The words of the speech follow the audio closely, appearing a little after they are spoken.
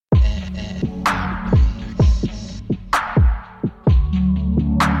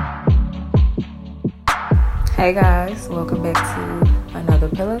Hey guys, welcome back to another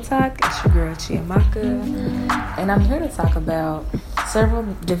Pillow Talk. It's your girl Chiamaka, and I'm here to talk about several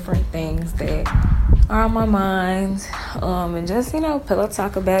different things that are on my mind, and just pillow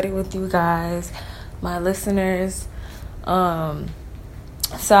talk about it with you guys, my listeners. So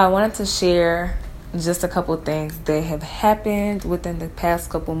I wanted to share just a couple things that have happened within the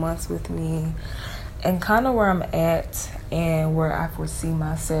past couple months with me, and kind of where I'm at and where I foresee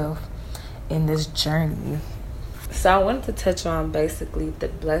myself in this journey. So I wanted to touch on basically the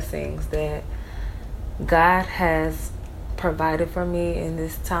blessings that God has provided for me in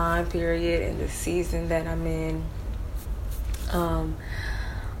this time period, in this season that I'm in. I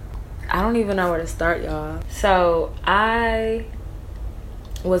don't even know where to start, y'all. So I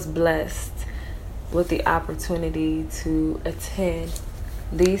was blessed with the opportunity to attend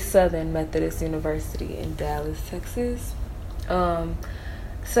the Southern Methodist University in Dallas, Texas.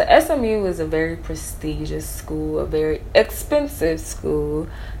 So SMU is a very prestigious school, a very expensive school,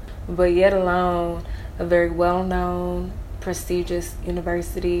 but yet alone a very well-known, prestigious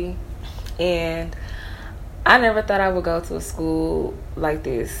university. And I never thought I would go to a school like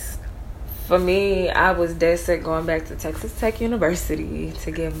this. For me, I was dead set going back to Texas Tech University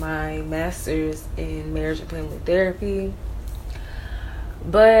to get my master's in marriage and family therapy.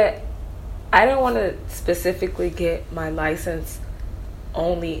 But I didn't want to specifically get my license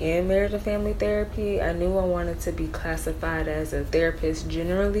only in marriage and family therapy. I knew I wanted to be classified as a therapist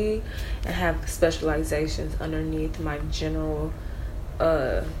generally and have specializations underneath my general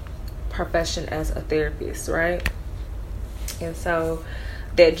profession as a therapist, right? And so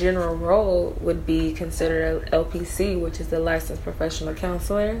that general role would be considered a LPC, which is the licensed professional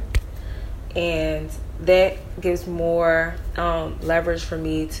counselor. And that gives more leverage for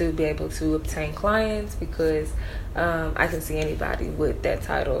me to be able to obtain clients, because I can see anybody with that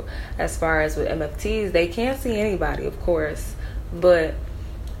title. As far as with MFTs, they can't see anybody, of course, but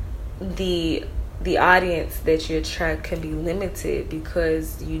the audience that you attract can be limited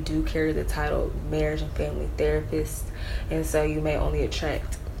because you do carry the title marriage and family therapist, and so you may only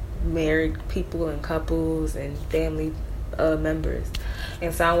attract married people and couples and family members.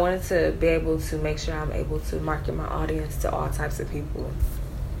 And so I wanted to be able to make sure I'm able to market my audience to all types of people.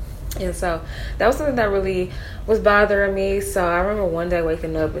 And so that was something that really was bothering me. So I remember one day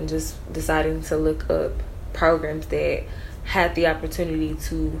waking up and just deciding to look up programs that had the opportunity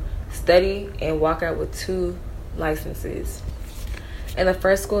to study and walk out with 2 licenses. And the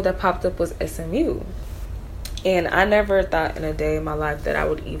first school that popped up was SMU. And I never thought in a day in my life that I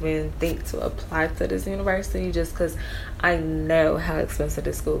would even think to apply to this university, just because I know how expensive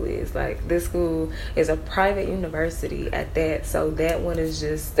this school is. Like, this school is a private university at that. So that one is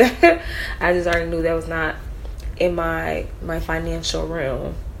just, I just already knew that was not in my financial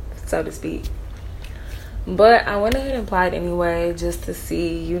realm, so to speak. But I went ahead and applied anyway, just to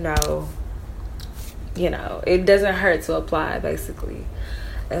see, it doesn't hurt to apply, basically.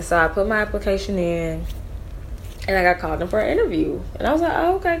 And so I put my application in. And I got called in for an interview. And I was like,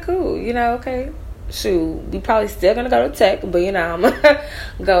 oh, okay, cool. Okay, shoot, we probably still going to go to tech, but, I'm going to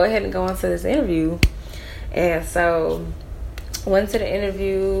go ahead and go on to this interview. And so went to the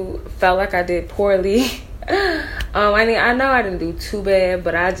interview, felt like I did poorly. I know I didn't do too bad,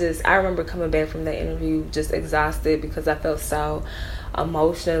 but I remember coming back from that interview just exhausted because I felt so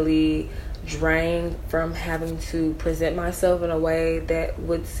emotionally drained from having to present myself in a way that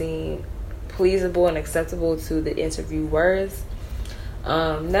would seem pleasable and acceptable to the interviewers.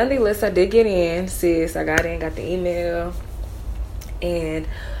 Nonetheless, I did get in, sis. I got in, got the email, and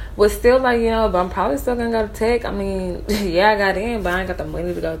was still like, but I'm probably still gonna go to tech. I mean, yeah, I got in, but I ain't got the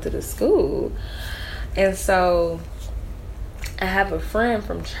money to go to the school. And so I have a friend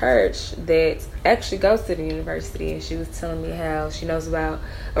from church that actually goes to the university, and she was telling me how she knows about,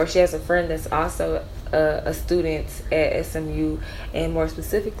 or she has a friend that's also a student at SMU, and more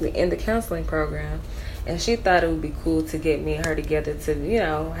specifically in the counseling program. And she thought it would be cool to get me and her together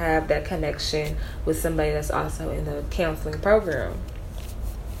to, have that connection with somebody that's also in the counseling program.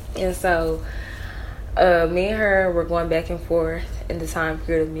 And so me and her were going back and forth in the time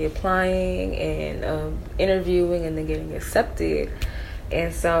period of me applying and interviewing and then getting accepted.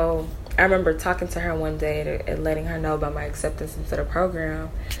 And so I remember talking to her one day and letting her know about my acceptance into the program.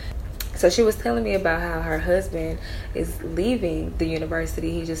 So she was telling me about how her husband is leaving the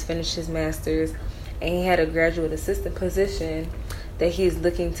university. He just finished his master's, and he had a graduate assistant position that he's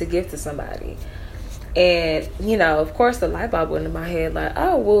looking to give to somebody. And, of course, the light bulb went in my head like,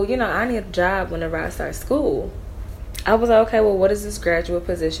 oh, well, I need a job whenever I start school. I was like, okay, well, what does this graduate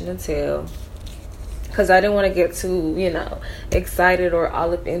position entail? Because I didn't want to get too, excited or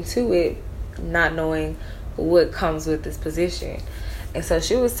all up into it, not knowing what comes with this position. And so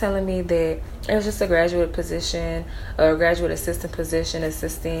she was telling me that it was just a graduate position, or a graduate assistant position,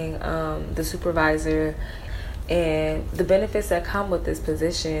 assisting the supervisor. And the benefits that come with this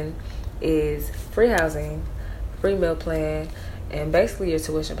position is free housing, free meal plan, and basically your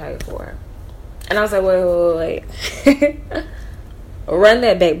tuition paid for. And I was like, wait. Run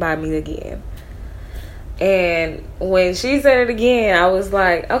that back by me again. And when she said it again, I was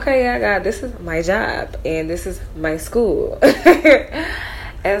like, okay, yeah, God, this is my job and this is my school.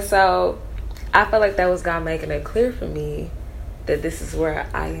 And so I felt like that was God making it clear for me that this is where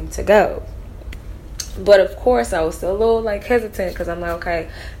I am to go. But of course, I was still a little like hesitant, because I'm like, okay,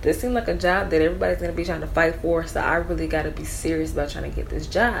 this seemed like a job that everybody's going to be trying to fight for. So I really got to be serious about trying to get this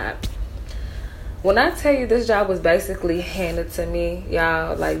job. When I tell you this job was basically handed to me,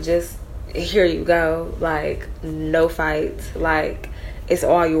 y'all, like, just here you go, like, no fight, like, it's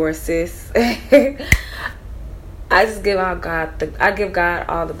all yours, sis. I just give God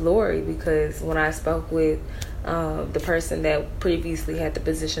all the glory, because when I spoke with the person that previously had the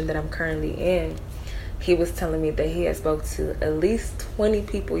position that I'm currently in, he was telling me that he had spoke to at least 20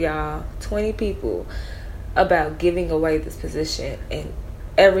 people, y'all, 20 people about giving away this position, and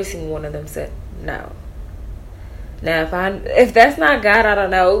every single one of them said no. Now, if that's not God, I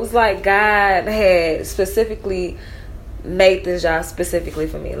don't know. It was like God had specifically made this job specifically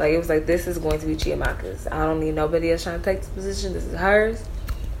for me. Like, it was like, this is going to be Chiamaka's. I don't need nobody else trying to take this position. This is hers.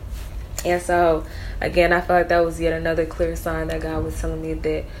 And so, again, I felt like that was yet another clear sign that God was telling me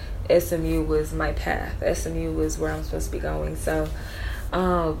that SMU was my path. SMU was where I'm supposed to be going. So,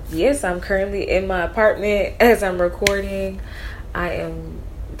 yes, I'm currently in my apartment as I'm recording. I am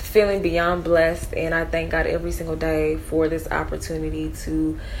feeling beyond blessed, and I thank God every single day for this opportunity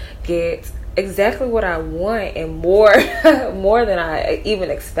to get exactly what I want, and more than I even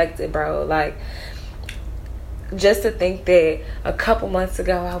expected, bro. Like, just to think that a couple months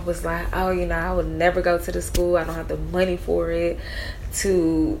ago I was like, oh, I would never go to the school, I don't have the money for it,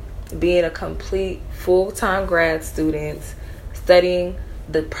 to being a complete full-time grad student studying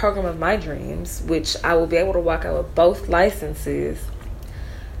the program of my dreams, which I will be able to walk out with both licenses.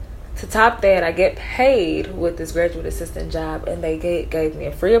 To top that, I get paid with this graduate assistant job, and they gave me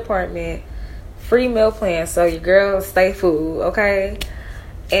a free apartment, free meal plan, so your girl stay food, okay?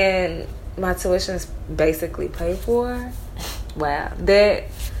 And my tuition is basically paid for. Wow. That,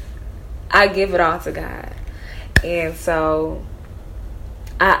 I give it all to God. And so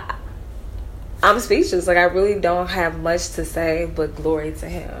I'm speechless. Like, I really don't have much to say but glory to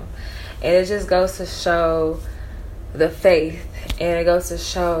him. And it just goes to show the faith, and it goes to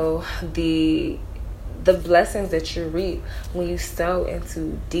show the blessings that you reap when you sow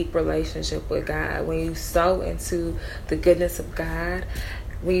into deep relationship with God, when you sow into the goodness of God,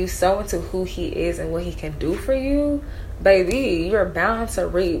 when you sow into who he is and what he can do for you. Baby, you're bound to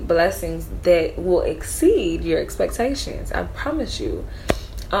reap blessings that will exceed your expectations. I promise you.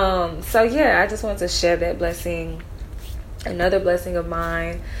 So yeah, I just wanted to share that blessing. Another blessing of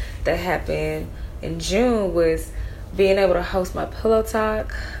mine that happened in June was being able to host my Pillow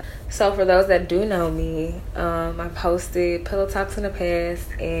Talk. So for those that do know me, I've hosted Pillow Talks in the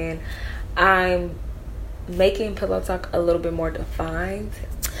past, and I'm making Pillow Talk a little bit more defined.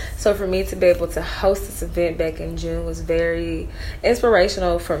 So for me to be able to host this event back in June was very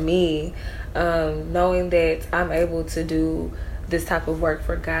inspirational for me, knowing that I'm able to do this type of work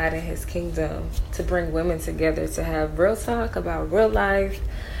for God and his kingdom, to bring women together to have real talk about real life,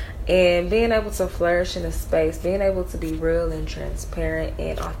 and being able to flourish in a space, being able to be real and transparent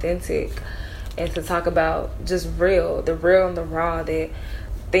and authentic, and to talk about just the real and the raw, that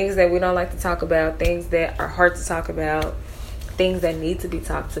things that we don't like to talk about, things that are hard to talk about, things that need to be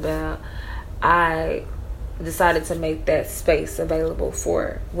talked about. I decided to make that space available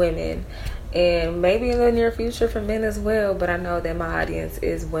for women, and maybe in the near future for men as well. But I know that my audience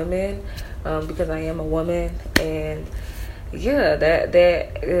is women, because I am a woman. And yeah,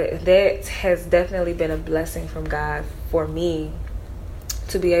 that has definitely been a blessing from God for me,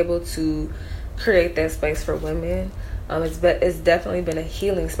 to be able to create that space for women. It's definitely been a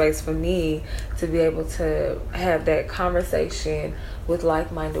healing space for me to be able to have that conversation with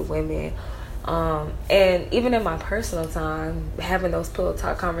like-minded women. And even in my personal time, having those Pillow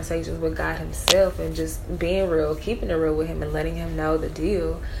Talk conversations with God himself, and just being real, keeping it real with him, and letting him know the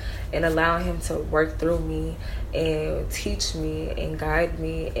deal, and allowing him to work through me and teach me and guide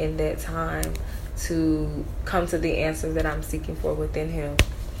me in that time to come to the answers that I'm seeking for within him.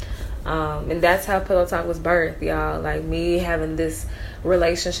 And that's how Pillow Talk was birthed, y'all. Like, me having this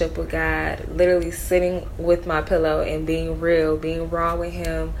relationship with God, literally sitting with my pillow and being real, being raw with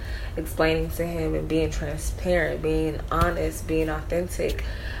him, explaining to him and being transparent, being honest, being authentic,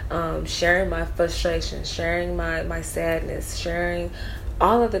 sharing my frustration, sharing my sadness, sharing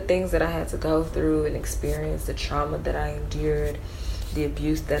all of the things that I had to go through and experience, the trauma that I endured, the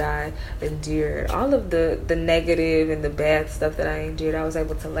abuse that I endured, all of the negative and the bad stuff that I endured. I was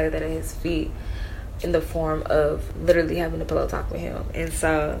able to lay that at his feet in the form of literally having a pillow talk with him. And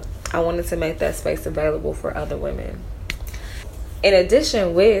so I wanted to make that space available for other women. In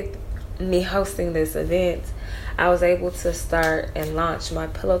addition, with me hosting this event, I was able to start and launch my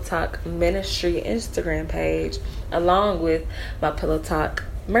Pillow Talk Ministry Instagram page along with my Pillow Talk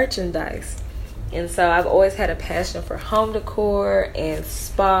merchandise. And so I've always had a passion for home decor and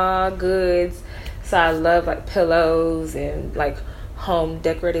spa goods. So I love like pillows and like home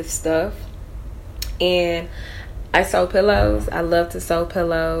decorative stuff. And I sew pillows. I love to sew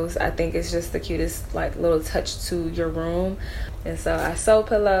pillows. I think it's just the cutest like little touch to your room. And so I sew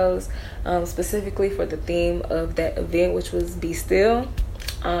pillows specifically for the theme of that event, which was Be Still.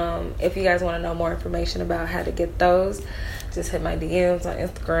 If you guys want to know more information about how to get those, just hit my DMs on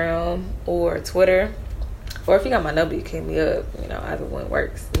Instagram or Twitter. Or if you got my number, you can hit me up. You know, either one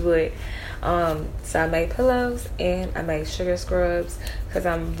works. But so I made pillows and I made sugar scrubs because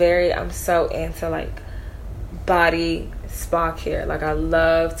I'm so into like body spa care. Like, I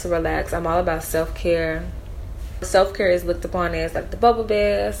love to relax. I'm all about self-care. Self-care is looked upon as like the bubble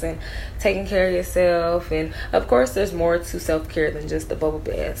baths and taking care of yourself, and of course there's more to self-care than just the bubble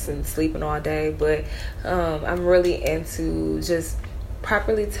baths and sleeping all day, but I'm really into just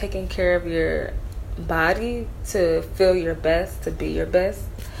properly taking care of your body to feel your best, to be your best.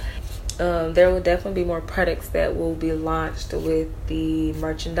 There will definitely be more products that will be launched with the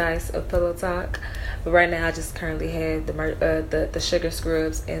merchandise of Pillow Talk, but right now I just currently have the sugar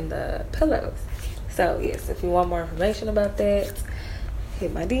scrubs and the pillows. So yes, if you want more information about that,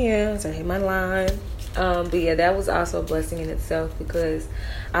 hit my DMs or hit my line. But yeah, that was also a blessing in itself because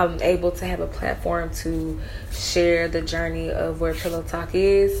I'm able to have a platform to share the journey of where Pillow Talk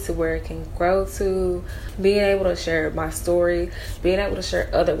is to where it can grow to, being able to share my story, being able to share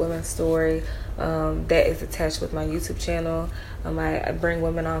other women's story that is attached with my YouTube channel. I bring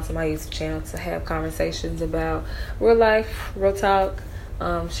women onto my YouTube channel to have conversations about real life, real talk,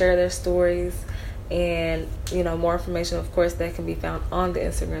 share their stories. And, you know, more information, of course, that can be found on the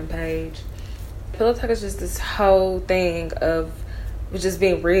Instagram page. Pillow Talk is just this whole thing of just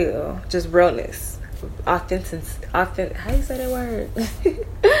being real, just realness, authentic. How do you say that word?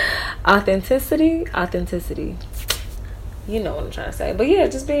 Authenticity. You know what I'm trying to say. But yeah,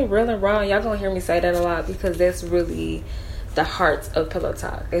 just being real and raw. Y'all gonna hear me say that a lot because that's really the heart of Pillow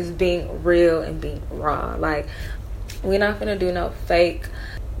Talk, is being real and being raw. Like, we're not gonna do no fake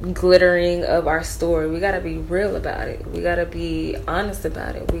glittering of our story. We gotta be real about it. We gotta be honest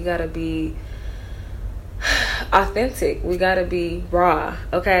about it. We gotta be authentic. We gotta be raw.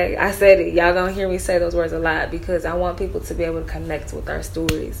 Okay, I said it. Y'all gonna hear me say those words a lot because I want people to be able to connect with our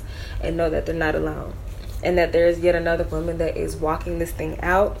stories and know that they're not alone, and that there's yet another woman that is walking this thing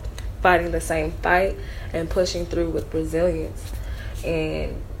out, fighting the same fight and pushing through with resilience.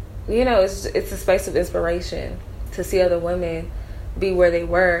 And you know, it's a space of inspiration to see other women be where they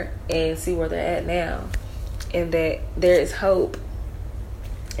were and see where they're at now, and that there is hope.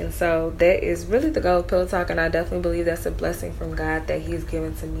 And so that is really the goal of Pillow Talk, and I definitely believe that's a blessing from God that He's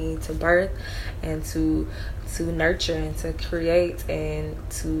given to me to birth and to nurture and to create and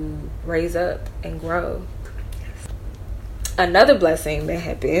to raise up and grow. Another blessing that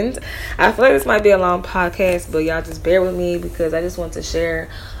happened, I feel like this might be a long podcast, but y'all just bear with me because I just want to share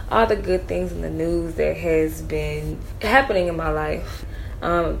all the good things in the news that has been happening in my life.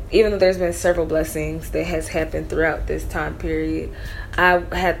 Even though there's been several blessings that has happened throughout this time period, I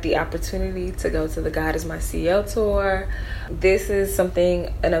had the opportunity to go to the God is My CEO tour. This is an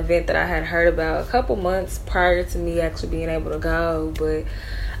event that I had heard about a couple months prior to me actually being able to go, but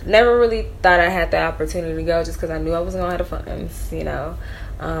never really thought I had the opportunity to go just because I knew I wasn't going to have the funds, you know.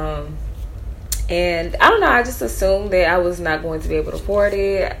 And I don't know, I just assumed that I was not going to be able to afford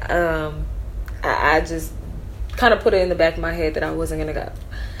it. I just kind of put it in the back of my head that I wasn't going to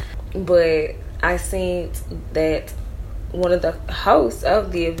go. But I seen that one of the hosts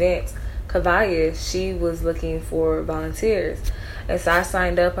of the event, Kavaya, she was looking for volunteers. And so I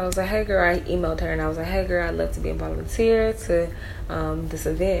signed up. I was like, hey girl, I emailed her and I was like, hey girl, I'd love to be a volunteer to this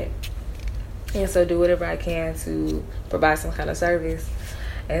event. And so do whatever I can to provide some kind of service.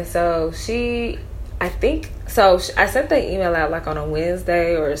 And so she I think so. I sent that email out like on a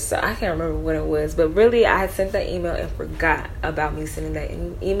Wednesday or so. I can't remember when it was, but really I had sent that email and forgot about me sending that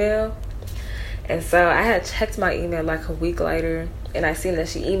email. And so I had checked my email like a week later, and I seen that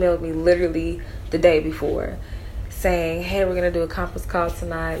she emailed me literally the day before saying, hey, we're going to do a conference call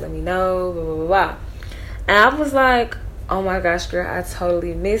tonight. Let me know, blah, blah, blah, blah. And I was like, oh my gosh, girl, I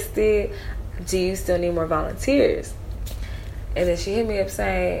totally missed it. Do you still need more volunteers? And then she hit me up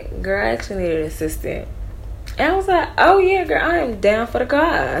saying, girl, I actually need an assistant. And I was like, oh yeah, girl, I am down for the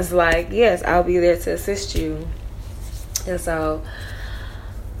cause. Like, yes, I'll be there to assist you. And so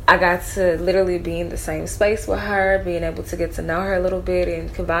I got to literally be in the same space with her, being able to get to know her a little bit.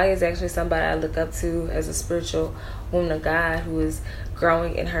 And Kavaya is actually somebody I look up to as a spiritual woman of God who is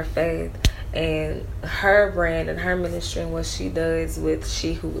growing in her faith. And her brand and her ministry and what she does with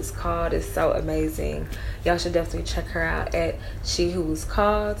She Who Was Called is so amazing. Y'all should definitely check her out at She Who Was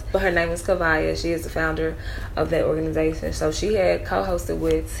Called. But her name is Kavaya. She is the founder of that organization. So she had co-hosted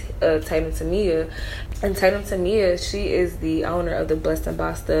with Tatum Tamia. And Tatum Tamia, she is the owner of the Blessed and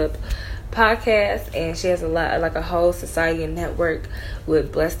Bossed Up podcast, and she has a whole society and network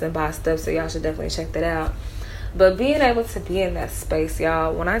with Blessed and Bossed Up. So y'all should definitely check that out. But being able to be in that space,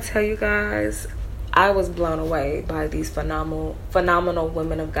 y'all, when I tell you guys, I was blown away by these phenomenal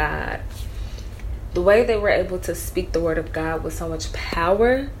women of God. The way they were able to speak the word of God with so much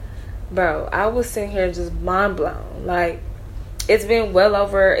power, bro, I was sitting here just mind blown. Like, it's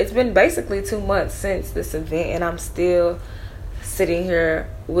been basically 2 months since this event, and I'm still sitting here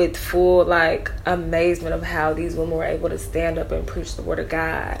with full, like, amazement of how these women were able to stand up and preach the word of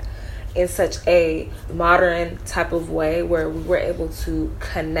God in such a modern type of way where we were able to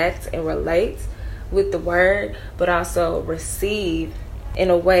connect and relate with the word, but also receive in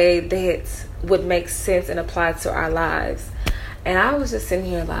a way that would make sense and apply to our lives. And I was just sitting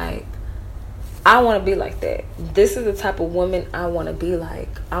here like, I want to be like that. This is the type of woman I want to be like.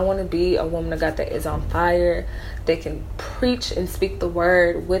 I want to be a woman of God that is on fire, that can preach and speak the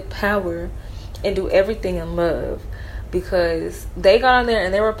word with power and do everything in love. Because they got on there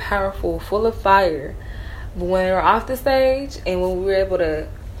and they were powerful, full of fire. But when they were off the stage and when we were able to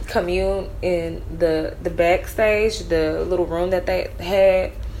commune in the backstage, the little room that they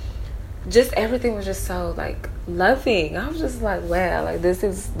had, just everything was just so like loving. I was just like, wow, like this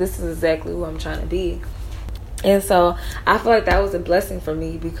is exactly who I'm trying to be. And so I feel like that was a blessing for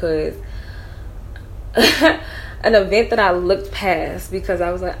me, because an event that I looked past because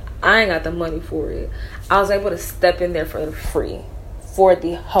I was like, I ain't got the money for it. I was able to step in there for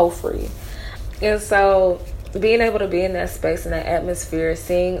the whole free. And so being able to be in that space, in that atmosphere,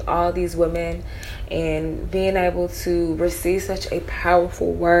 seeing all these women and being able to receive such a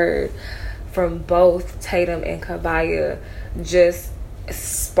powerful word from both Tatum and Kavaya just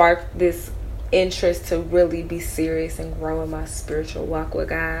sparked this interest to really be serious and grow in my spiritual walk with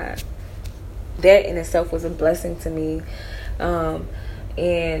God. That in itself was a blessing to me.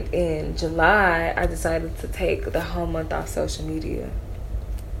 And in July, I decided to take the whole month off social media.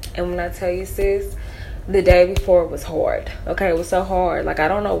 And when I tell you, sis, the day before was hard. Okay, it was so hard. Like, I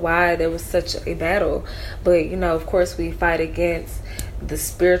don't know why there was such a battle. But, you know, of course, we fight against the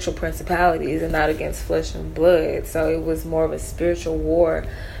spiritual principalities and not against flesh and blood. So it was more of a spiritual war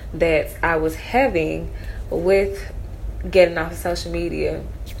that I was having with getting off of social media.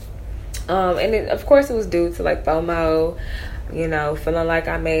 And of course, it was due to, like, FOMO. You know, feeling like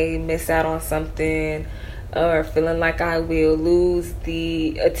I may miss out on something, or feeling like I will lose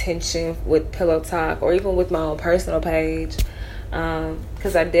the attention with Pillow Talk, or even with my own personal page.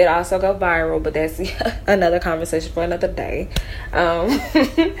 Because I did also go viral, but that's another conversation for another day.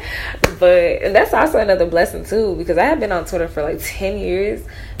 But that's also another blessing too, because I have been on Twitter for like 10 years,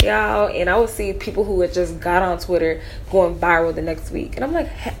 y'all, and I would see people who had just got on Twitter going viral the next week, and I'm like,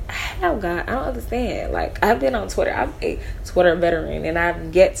 how, God, I don't understand. Like, I've been on Twitter, I'm a Twitter veteran, and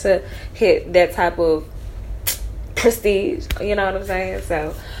I've yet to hit that type of prestige, you know what I'm saying?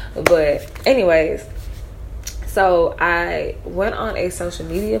 So, but anyways, so I went on a social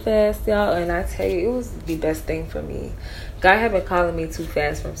media fast, y'all, and I tell you, it was the best thing for me. God had been calling me to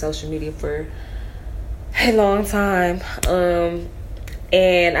fast from social media for a long time,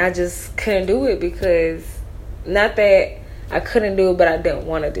 and I just couldn't do it, because not that I couldn't do it, but I didn't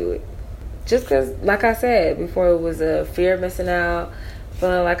want to do it. Just because, like I said before, it was a fear of missing out,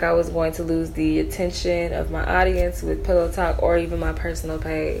 feeling like I was going to lose the attention of my audience with Pillow Talk or even my personal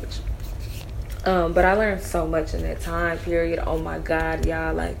page. But I learned so much in that time period. Oh my God,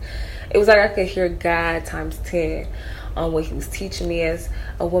 y'all. Like, it was like I could hear God times 10 on what he was teaching me as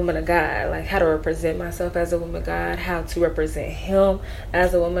a woman of God, like how to represent myself as a woman of God, how to represent him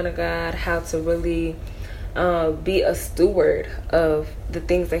as a woman of God, how to really be a steward of the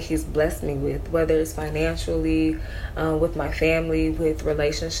things that he's blessed me with, whether it's financially, with my family, with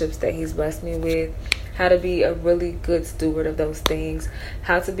relationships that he's blessed me with, how to be a really good steward of those things,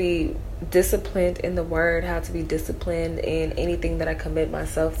 how to be disciplined in the word, how to be disciplined in anything that I commit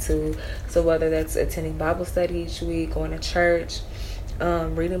myself to. So whether that's attending Bible study each week, going to church,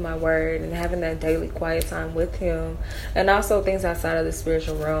 reading my word, and having that daily quiet time with him, and also things outside of the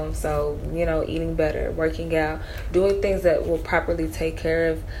spiritual realm. So, eating better, working out, doing things that will properly take care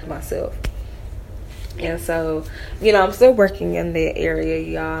of myself. And so, I'm still working in that area,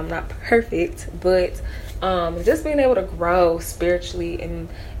 y'all. I'm not perfect, but just being able to grow spiritually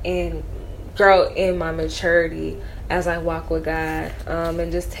and grow in my maturity as I walk with God,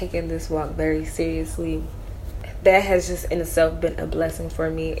 and just taking this walk very seriously. That has just in itself been a blessing for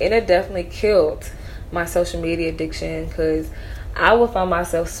me. And it definitely killed my social media addiction, because I would find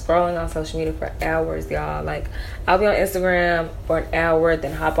myself scrolling on social media for hours, y'all. Like, I'll be on Instagram for an hour,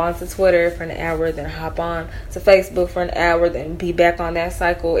 then hop on to Twitter for an hour, then hop on to Facebook for an hour, then be back on that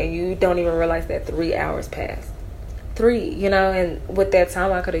cycle, and you don't even realize that 3 hours passed. 3, and with that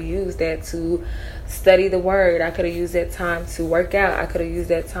time, I could have used that to study the word. I could have used that time to work out. I could have used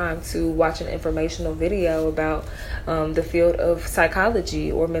that time to watch an informational video about the field of psychology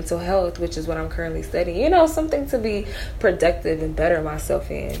or mental health, which is what I'm currently studying. Something to be productive and better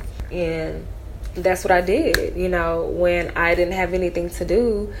myself in. And that's what I did. When I didn't have anything to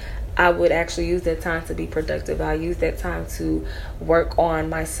do, I would actually use that time to be productive. I use that time to work on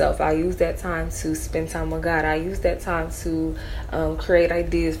myself. I use that time to spend time with God. I use that time to create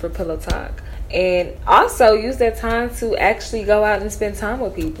ideas for Pillow Talk. And also use that time to actually go out and spend time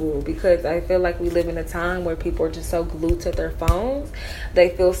with people, because I feel like we live in a time where people are just so glued to their phones.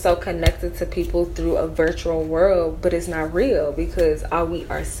 They feel so connected to people through a virtual world, but it's not real, because all we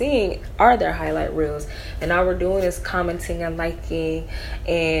are seeing are their highlight reels. And all we're doing is commenting and liking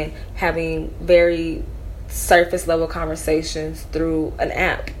and having very surface level conversations through an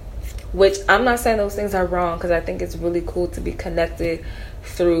app. Which I'm not saying those things are wrong, because I think it's really cool to be connected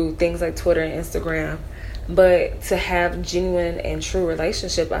through things like Twitter and Instagram. But to have genuine and true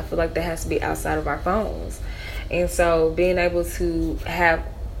relationship, I feel like that has to be outside of our phones. And so being able to have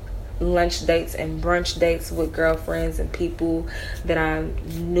lunch dates and brunch dates with girlfriends and people that I'm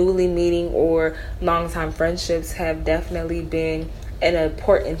newly meeting, or longtime friendships, have definitely been an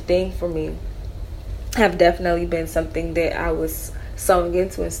important thing for me. Have definitely been something that I was sewing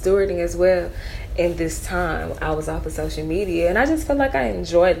into and stewarding as well in this time I was off of social media. And I just feel like I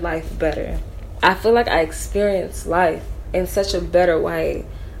enjoyed life better. I feel like I experienced life in such a better way.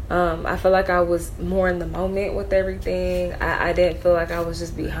 I feel like I was more in the moment with everything. I didn't feel like I was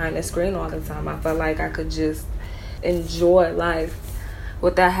just behind the screen all the time. I felt like I could just enjoy life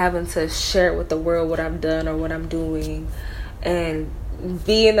without having to share with the world what I've done or what I'm doing, and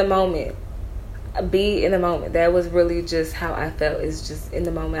be in the moment. Be in the moment. That was really just how I felt, is just in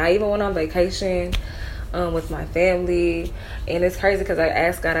the moment. I even went on vacation with my family, and it's crazy because I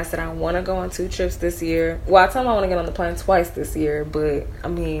asked God, I said I want to go on 2 trips this year. Well, I told him I want to get on the plane twice this year, but I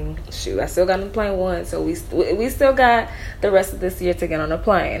mean, shoot, I still got on the plane once, so we still got the rest of this year to get on the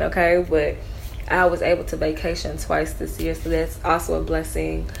plane, okay? But I was able to vacation twice this year, so that's also a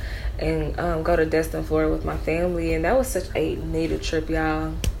blessing. And go to Destin, Florida with my family, and that was such a needed trip,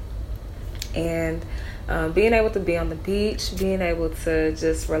 y'all. And being able to be on the beach, being able to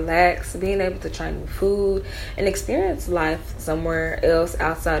just relax, being able to try new food and experience life somewhere else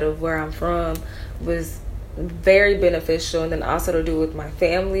outside of where I'm from was very beneficial. And then also to do with my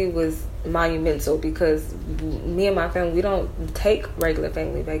family was monumental, because me and my family, we don't take regular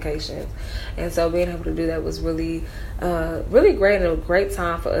family vacations. And so being able to do that was really really great, and a great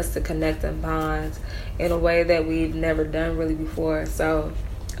time for us to connect and bond in a way that we've never done really before. So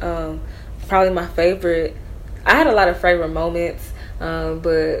probably my favorite, I had a lot of favorite moments,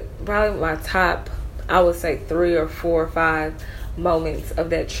 but probably my top, I would say 3 or 4 or 5 moments of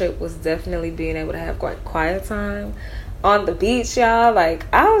that trip was definitely being able to have quiet time on the beach, y'all. Like,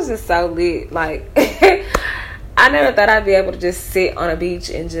 I was just so lit. Like, I never thought I'd be able to just sit on a beach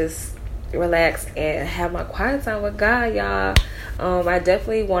and just relax and have my quiet time with God, y'all. I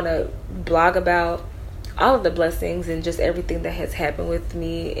definitely want to blog about all of the blessings and just everything that has happened with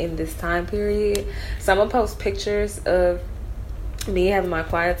me in this time period. So I'm gonna post pictures of me having my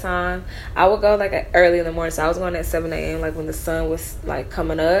quiet time. I would go like early in the morning, so I was going at 7 a.m. like when the sun was like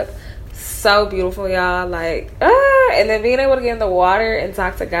coming up. So beautiful, y'all. Like, and then being able to get in the water and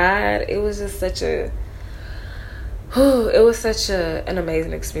talk to God, it was just such a It was such an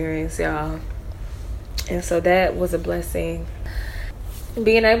amazing experience, y'all. And so that was a blessing.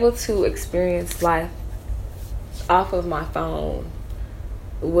 Being able to experience life off of my phone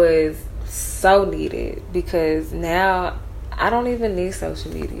was so needed, because now I don't even need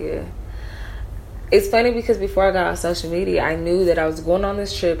social media. It's funny because before I got on social media, I knew that I was going on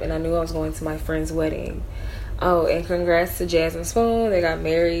this trip and I knew I was going to my friend's wedding. Oh, and congrats to Jasmine Spoon. They got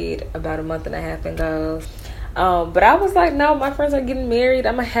married about a month and a half ago. But I was like, no, my friends are getting married.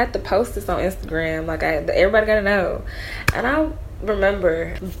 I'm going to have to post this on Instagram. Like, everybody got to know. And I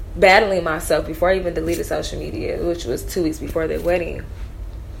remember battling myself before I even deleted social media, which was 2 weeks before their wedding,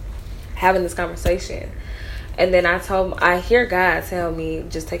 having this conversation. And then I hear God tell me,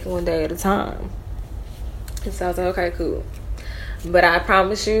 just take it one day at a time. And so I was like, okay, cool. But I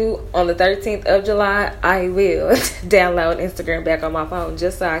promise you, on the 13th of July, I will download Instagram back on my phone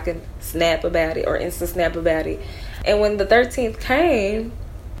just so I can snap about it or Insta snap about it. And when the 13th came,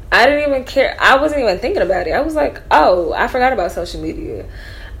 I didn't even care. I wasn't even thinking about it. I was like, oh, I forgot about social media.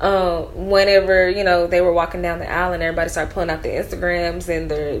 Whenever, they were walking down the aisle and everybody started pulling out their Instagrams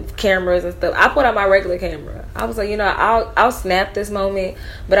and their cameras and stuff, I put out my regular camera. I was like, I'll snap this moment,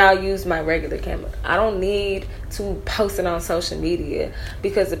 but I'll use my regular camera. I don't need to post it on social media,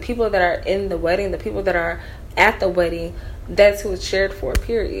 because the people that are in the wedding, the people that are at the wedding, that's who it's shared for,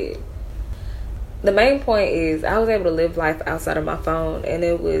 period. The main point is I was able to live life outside of my phone, and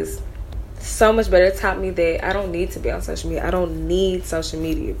it was so much better. It taught me that I don't need to be on social media. I don't need social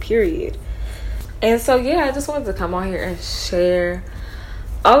media, period. And so, I just wanted to come on here and share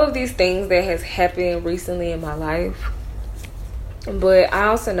all of these things that has happened recently in my life. But I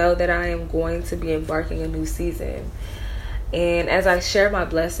also know that I am going to be embarking a new season. And as I share my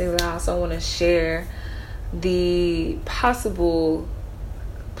blessings, I also want to share the possible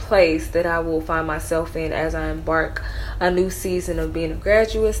place that I will find myself in as I embark a new season of being a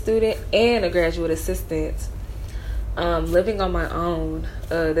graduate student and a graduate assistant, living on my own.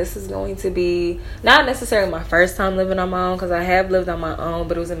 This is going to be not necessarily my first time living on my own, because I have lived on my own,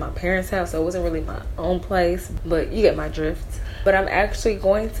 but it was in my parents' house, so it wasn't really my own place, but you get my drift. But I'm actually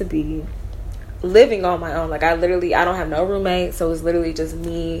going to be living on my own. Like, I don't have no roommate, so it's literally just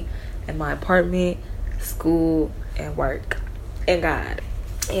me and my apartment, school, and work, and God.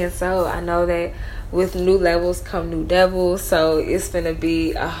 And so I know that with new levels come new devils. So it's going to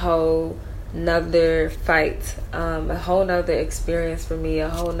be a whole nother fight, a whole nother experience for me, a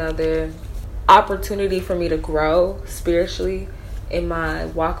whole nother opportunity for me to grow spiritually in my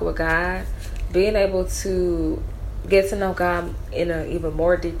walk with God. Being able to get to know God in an even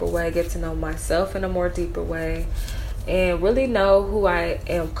more deeper way, get to know myself in a more deeper way, and really know who I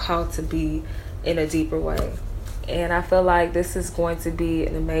am called to be in a deeper way. And I feel like this is going to be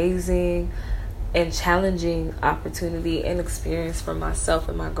an amazing and challenging opportunity and experience for myself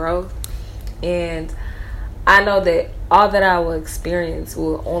and my growth. And I know that all that I will experience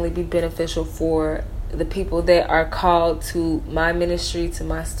will only be beneficial for the people that are called to my ministry, to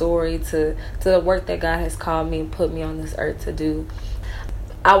my story, to the work that God has called me and put me on this earth to do.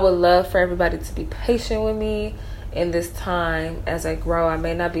 I would love for everybody to be patient with me in this time as I grow. I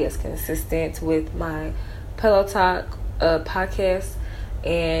may not be as consistent with my Pillow Talk podcast,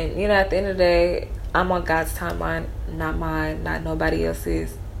 and at the end of the day, I'm on God's timeline, not mine, not nobody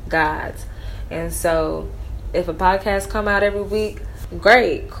else's, God's. And so if a podcast come out every week,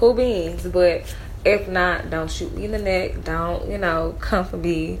 great, cool beans. But if not, don't shoot me in the neck, don't come for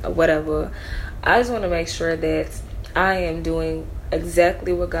me or whatever. I just want to make sure that I am doing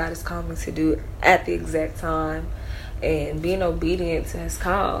exactly what God has called me to do at the exact time and being obedient to his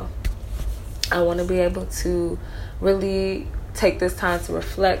call. I want to be able to really take this time to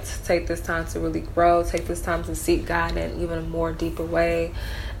reflect, take this time to really grow, take this time to seek God in even a more deeper way,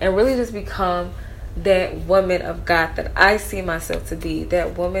 and really just become that woman of God that I see myself to be,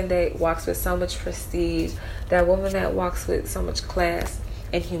 that woman that walks with so much prestige, that woman that walks with so much class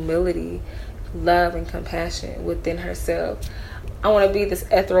and humility, love and compassion within herself. I want to be this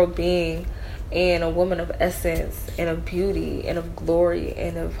ethereal being and a woman of essence and of beauty and of glory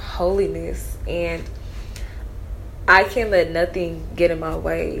and of holiness. And I can't let nothing get in my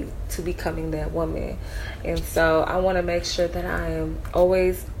way to becoming that woman. And so I want to make sure that I am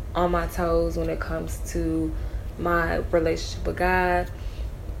always on my toes when it comes to my relationship with God.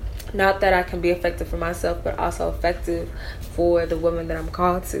 Not that I can be effective for myself, but also effective for the women that I'm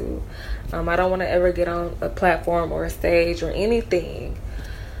called to. I don't want to ever get on a platform or a stage or anything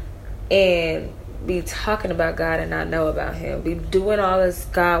and be talking about God and not know about him. Be doing all this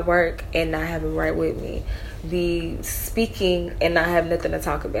God work and not have him right with me. Be speaking and not have nothing to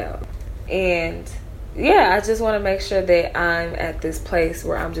talk about. And yeah, I just want to make sure that I'm at this place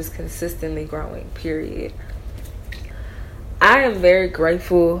where I'm just consistently growing, period. I am very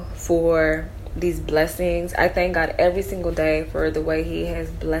grateful for these blessings. I thank God every single day for the way He has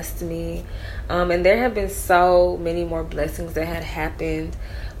blessed me. And there have been so many more blessings that had happened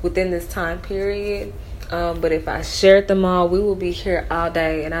within this time period. But if I shared them all, we will be here all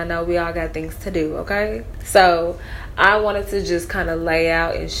day. And I know we all got things to do, okay? So I wanted to just kind of lay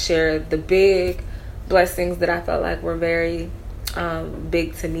out and share the big blessings that I felt like were very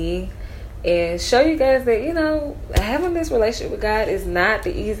big to me. And show you guys that, you know, having this relationship with God is not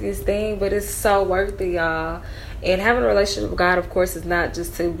the easiest thing, but it's so worth it, y'all. And having a relationship with God, of course, is not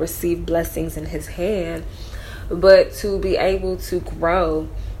just to receive blessings in His hand, but to be able to grow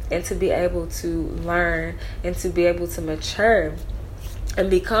and to be able to learn and to be able to mature and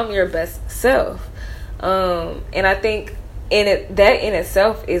become your best self. And I think that in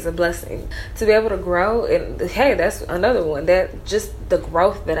itself is a blessing, to be able to grow. And hey, that's another one, that just the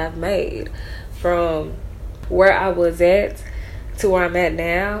growth that I've made from where I was at to where I'm at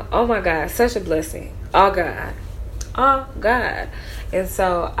now. Oh my God, such a blessing. Oh God. And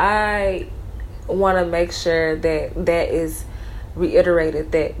so I want to make sure that that is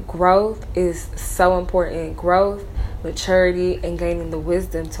reiterated, that growth is so important. Growth, maturity, and gaining the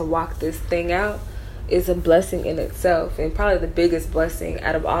wisdom to walk this thing out is a blessing in itself, and probably the biggest blessing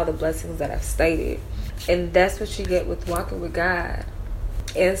out of all the blessings that I've stated. And that's what you get with walking with God,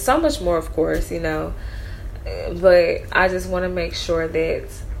 and so much more, of course, you know. But I just want to make sure that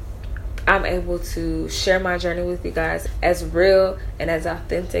I'm able to share my journey with you guys as real and as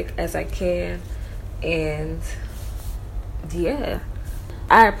authentic as I can. And yeah,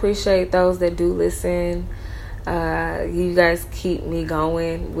 I appreciate those that do listen. You guys keep me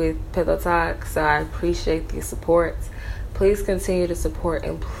going with Pillow Talk, so I appreciate the support. Please continue to support,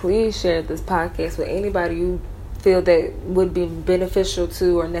 and please share this podcast with anybody you feel that would be beneficial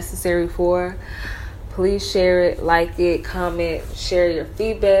to or necessary for. Please share it, like it, comment, share your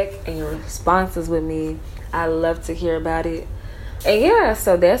feedback and your responses with me. I love to hear about it. And yeah,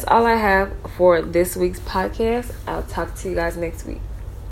 so that's all I have for this week's podcast. I'll talk to you guys next week.